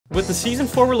with the Season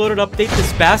 4 Reloaded update,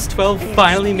 this Bass 12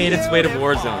 finally made its way to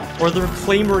Warzone, or the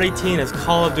Reclaimer 18 as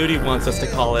Call of Duty wants us to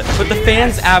call it, but the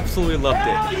fans absolutely loved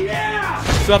it.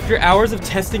 So after hours of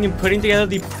testing and putting together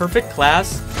the perfect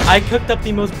class, I cooked up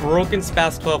the most broken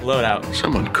Bass 12 loadout.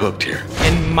 Someone cooked here.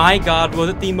 And my god, was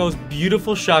it the most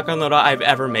beautiful shotgun loadout I've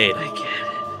ever made. I get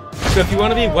it. So if you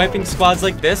want to be wiping squads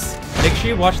like this, make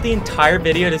sure you watch the entire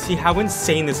video to see how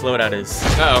insane this loadout is.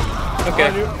 Uh-oh.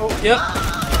 Okay. Yep.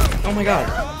 Oh my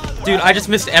god. Dude, I just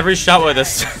missed every shot with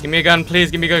this. Give me a gun, please.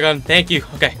 Give me a gun. Thank you.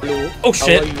 Okay. Oh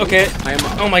shit. Okay.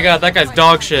 Oh my god, that guy's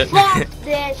dog shit. Fuck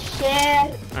this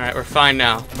shit. Alright, we're fine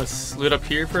now. Let's loot up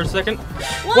here for a second.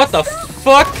 What the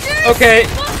fuck? Okay.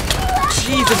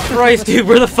 Jesus Christ, dude.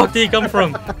 Where the fuck did he come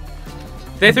from?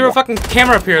 They threw a fucking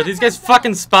camera up here. Are these guys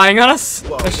fucking spying on us?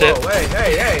 Whoa, Oh shit. whoa,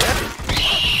 hey.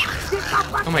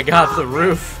 Oh my god, the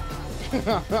roof.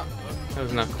 That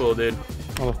was not cool, dude.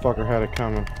 Motherfucker had it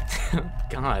coming.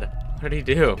 God, what did he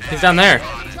do? He's down there.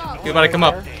 He's about to come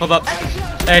up. Hold up.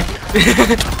 Hey.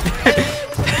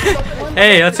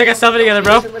 Hey, let's take a selfie together,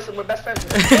 bro. Listen, we're best friends.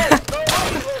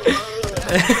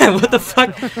 What the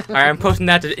fuck? Alright, I'm posting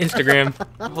that to Instagram.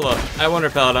 Hold up. I wonder,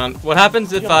 Paladon, what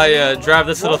happens if I drive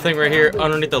this little thing right here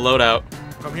underneath the loadout?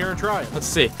 Come here and try it. Let's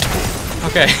see.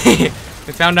 Okay.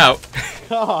 We found out.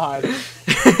 God.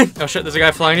 Oh shit, there's a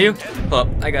guy flying to you. Hold up,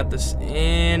 I got this.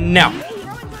 And now.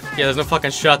 Yeah, there's no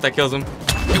fucking shot that kills him.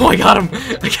 Oh, I got him.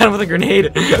 I got him with a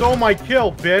grenade. Stole my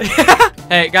kill, bitch.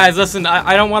 Hey, guys, listen.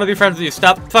 I don't want to be friends with you.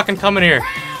 Stop fucking coming here.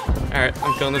 Alright,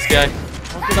 I'm killing this guy.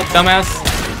 What's up, dumbass?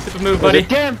 Super move, buddy.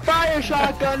 Damn fire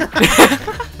shotgun.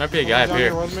 Might be a guy up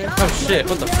here. With me. Oh shit,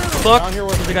 what the fuck?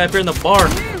 There's a guy up here in the bar.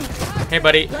 Hey,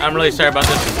 buddy. I'm really sorry about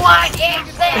this. What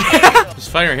is this? There's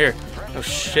fighting right here. Oh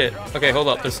shit. Okay, hold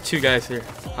up. There's two guys here.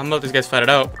 I'm gonna let these guys fight it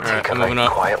out. Alright, I'm moving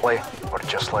up. Quietly, or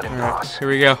just let him pass. Here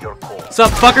we go. You're cool. What's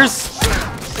up, fuckers?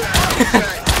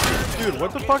 Dude,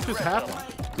 what the fuck just happened?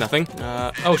 Nothing.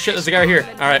 Oh shit, there's a guy right here.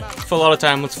 Alright, full auto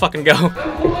time. Let's fucking go.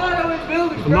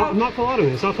 I'm not full auto.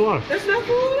 It's not full auto. It's not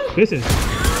full auto. This is.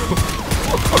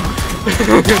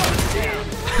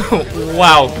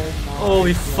 Wow.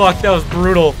 Holy fuck, that was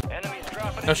brutal.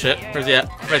 Oh shit, where's he at?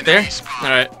 Right there?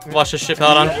 Alright, watch this shit,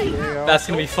 Paladon. That's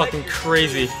gonna be fucking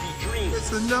crazy.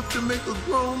 It's enough to make a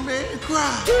grown man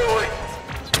cry.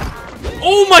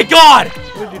 Oh my god!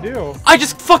 What did you do? I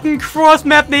just fucking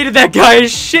cross-map naded that guy. I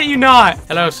shit you not.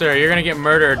 Hello, sir. You're gonna get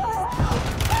murdered.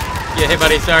 Yeah, hey,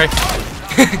 buddy. Sorry.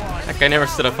 That guy never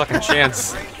stood a fucking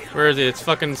chance. Where is he? It's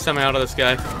fucking semi-out of this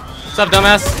guy. What's up,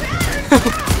 dumbass?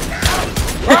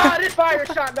 Oh, this fire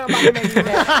shotgun about to make me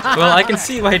mad. Well, I can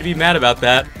see why he'd be mad about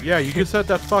that. Yeah, you just set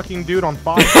that fucking dude on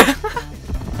fire.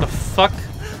 The fuck?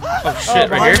 Oh shit,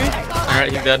 right here.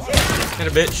 Alright, he's dead. Hit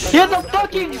a bitch. He has a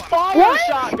fucking fire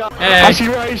shotgun. Hey. I see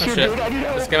where I Oh, shoot, shit. dude. I need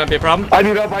help. This guy might be a problem. I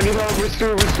need help.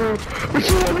 Restore.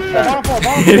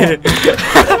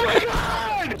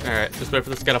 Alright, just wait for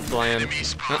this guy to fly in.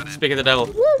 Oh, speak of the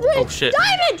devil. Oh shit.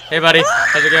 Hey buddy,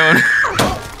 how's it going?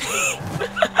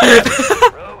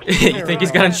 You think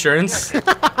he's got insurance?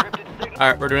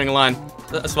 Alright, we're doing a line.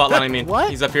 A SWAT line, I mean. What?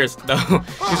 He's up here. No,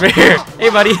 he's right here. Hey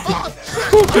buddy.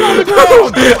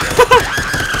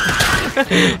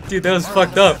 Dude, that was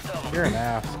fucked up. You're an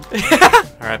ass.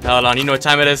 Alright, Paladon, you know what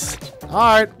time it is.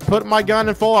 Alright, put my gun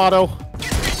in full auto.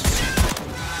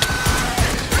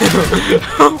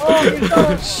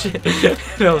 Oh shit.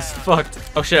 That was fucked.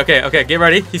 Oh shit, okay, get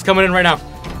ready. He's coming in right now.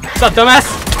 What's up, dumbass?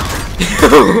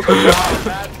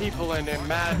 Mad people in there,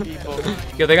 mad people.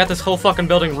 Yo, they got this whole fucking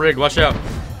building rigged. Watch out.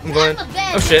 I'm going.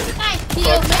 Oh shit.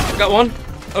 Fuck. Got one.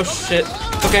 Oh shit.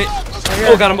 Okay.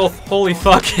 Oh, got them both. Holy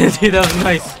fuck. Dude, that was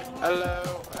nice.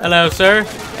 Hello. Hello, sir.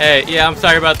 Hey, yeah, I'm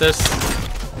sorry about this.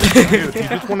 Dude, you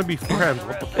just want to be friends.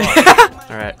 What the fuck?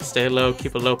 Alright, stay low,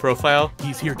 keep a low profile.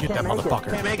 He's here, get that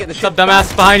motherfucker. What's up,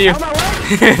 dumbass? Behind you.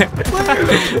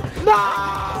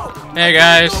 Hey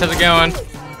guys, how's it going?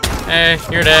 Hey,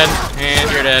 you're dead.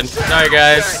 And you're dead. Sorry,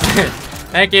 guys.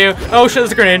 Thank you. Oh shit,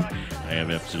 there's a grenade. I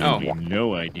have absolutely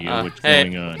no idea what's hey,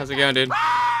 going on. How's it going, dude?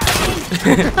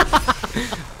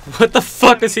 What the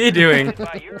fuck is he doing?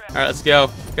 Alright, let's go.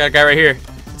 Got a guy right here.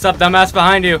 What's up, dumbass?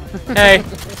 Behind you. Hey.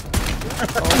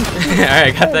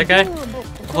 Alright, got that guy.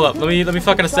 Hold up, let me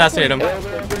fucking assassinate him.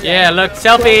 Yeah, look,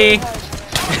 selfie.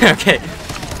 Okay.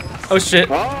 Oh shit.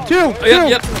 Two. Oh,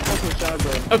 yep.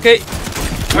 Okay.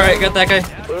 Alright, got that guy.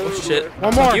 Oh shit.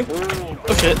 One more. Thank you.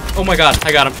 Oh shit. Oh my god,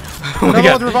 I got him. Oh my Another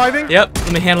god. one's reviving? Yep,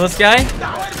 let me handle this guy.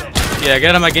 Yeah, get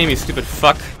out of my game, you stupid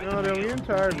fuck. No, they're getting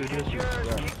tired of this.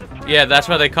 Yeah, that's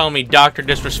why they call me Dr.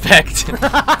 Disrespect.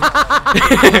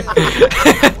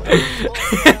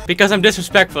 Because I'm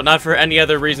disrespectful, not for any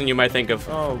other reason you might think of.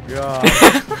 Oh god.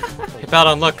 Hey,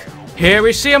 Paladin, look. Here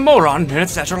we see a moron in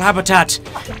its natural habitat.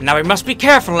 Now we must be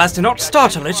careful as to not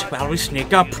startle it while we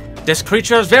sneak up. This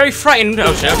creature is very frightened.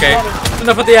 Oh shit, okay.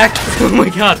 Enough with the act. Oh my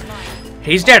god.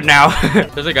 He's dead now.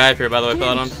 There's a guy up here, by the way,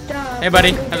 Paladin. Hey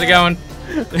buddy, how's it going?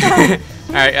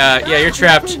 Alright, yeah, you're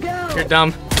trapped. You're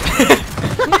dumb.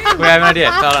 We have an idea.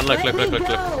 Paladin, look.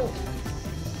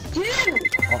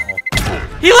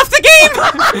 He left the game!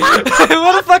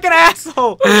 What a fucking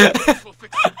asshole!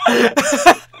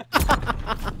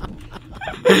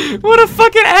 What a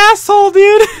fucking asshole,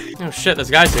 dude! Oh shit, this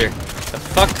guy's here. The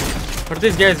fuck? What are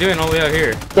these guys doing all the way out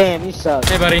here? Damn, you suck.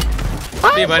 Hey, buddy.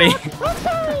 See you, buddy.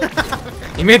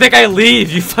 You made that guy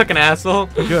leave, you fucking asshole.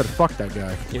 Good, fuck that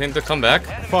guy. You think they'll come back?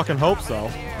 Fucking hope so.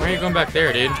 Why are you going back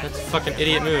there, dude? That's a fucking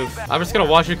idiot move. I'm just gonna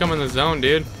watch you come in the zone,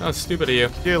 dude. That was stupid of you.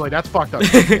 Dude, like, that's fucked up.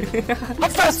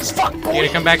 I'm fast as fuck, boy. You gonna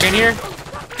come back in here?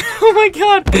 Oh my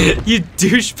god, you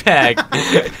douchebag.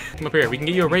 Come up here, we can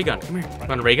get you a ray gun. Come here. You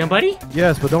want a ray gun, buddy?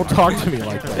 Yes, but don't talk to me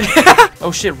like that.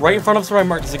 Oh shit, right in front of us where I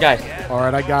marked is a guy.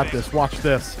 Alright, I got this. Watch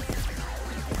this.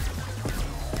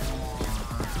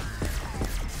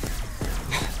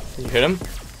 You hit him?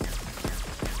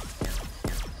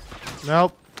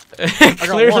 Nope.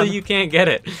 Clearly you can't get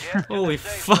it. Holy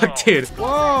fuck, dude.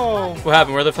 Whoa! What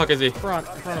happened? Where the fuck is he? Front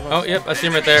of us. Oh, yep, I see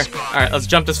him right there. Alright, let's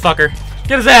jump this fucker.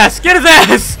 Get his ass! Get his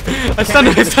ass! I stunned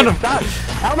him, Out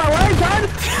of my way, son!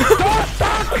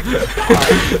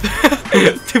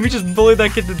 Dude, we just bullied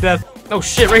that kid to death. Oh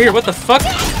shit, right here, what the fuck?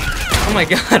 Oh my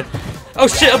god. Oh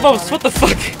shit, above us, what the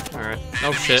fuck? Alright,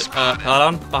 oh shit,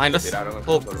 Paladin, behind us.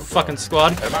 Whole fucking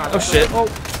squad. Oh shit. Oh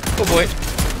boy.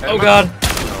 Oh god.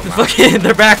 Fucking,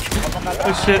 they're back.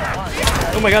 Oh shit.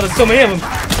 Oh my god, there's so many of them.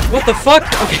 What the fuck?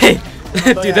 Okay.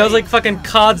 Dude, that was like fucking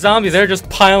COD zombies. They're just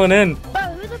piling in.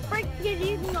 But who the frick is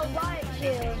using the riot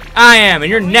shield? I am, and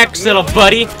you're next, little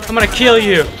buddy. I'm gonna kill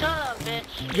you. Shut up,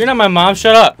 bitch. You're not my mom.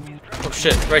 Shut up. Oh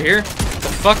shit, right here. What the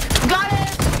fuck? Got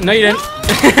it! No, you didn't.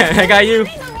 I got you.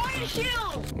 He's a riot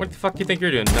shield! What the fuck do you think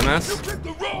you're doing, dumbass?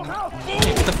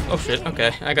 Oh shit.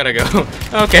 Okay, I gotta go.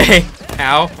 Okay.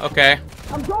 Ow. Okay.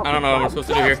 I don't know what I'm supposed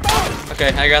to do here. Okay,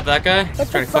 I got that guy. He's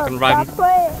trying to fucking revive him.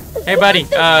 Hey, buddy.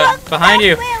 Behind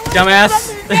you,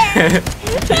 dumbass.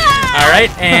 Alright,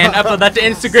 and upload that to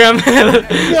Instagram.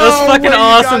 That's fucking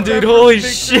awesome, dude. Holy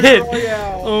shit.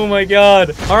 Oh my god.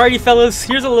 Alrighty, fellas.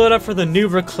 Here's a loadout for the new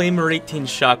Reclaimer 18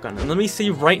 shotgun. And let me see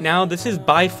right now, this is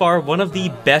by far one of the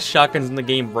best shotguns in the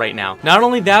game right now. Not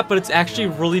only that, but it's actually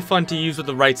really fun to use with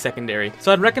the right secondary.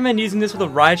 So I'd recommend using this with a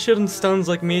riot shield and stuns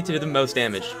like me to do the most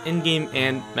damage, in-game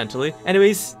and mentally.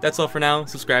 Anyways, that's all for now.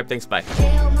 Subscribe. Thanks. Bye.